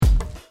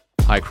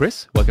Hi,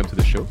 Cris. Welcome to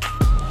the show.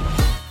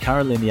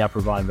 Currently in the Upper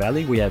Rhine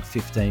Valley, we have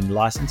 15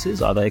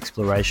 licenses, either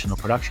exploration or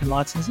production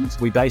licenses.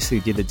 We basically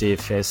did a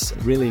DFS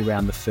really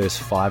around the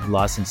first 5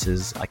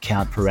 licenses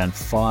account for around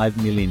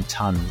 5 million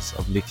tonnes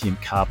of lithium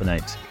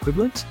carbonate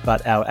equivalent.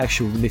 But our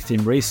actual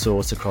lithium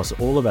resource across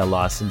all of our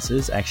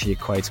licenses actually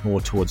equates more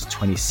towards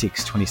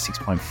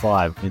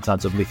 26.5 million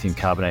tonnes of lithium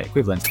carbonate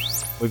equivalent.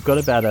 We've got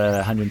about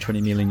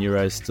 120 million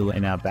euros still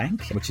in our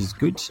bank, which is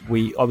good.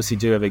 We obviously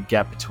do have a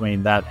gap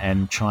between that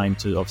and trying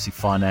to obviously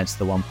finance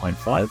the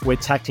 1.5. We're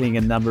tackling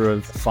a number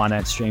of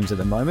finance streams at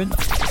the moment.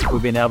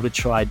 We've been able to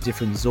try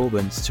different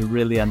sorbents to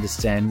really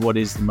understand what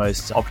is the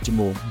most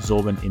optimal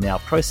sorbent in our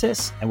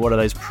process and what are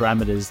those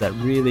parameters that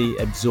really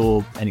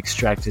absorb and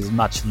extract as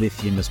much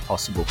lithium as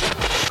possible.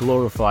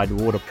 Glorified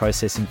water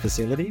processing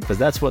facility, because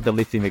that's what the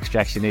lithium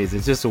extraction is.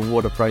 It's just a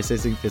water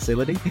processing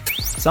facility.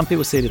 Some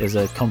people see it as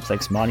a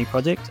complex mining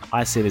project.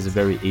 I see it as a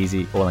very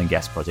easy oil and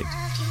gas project.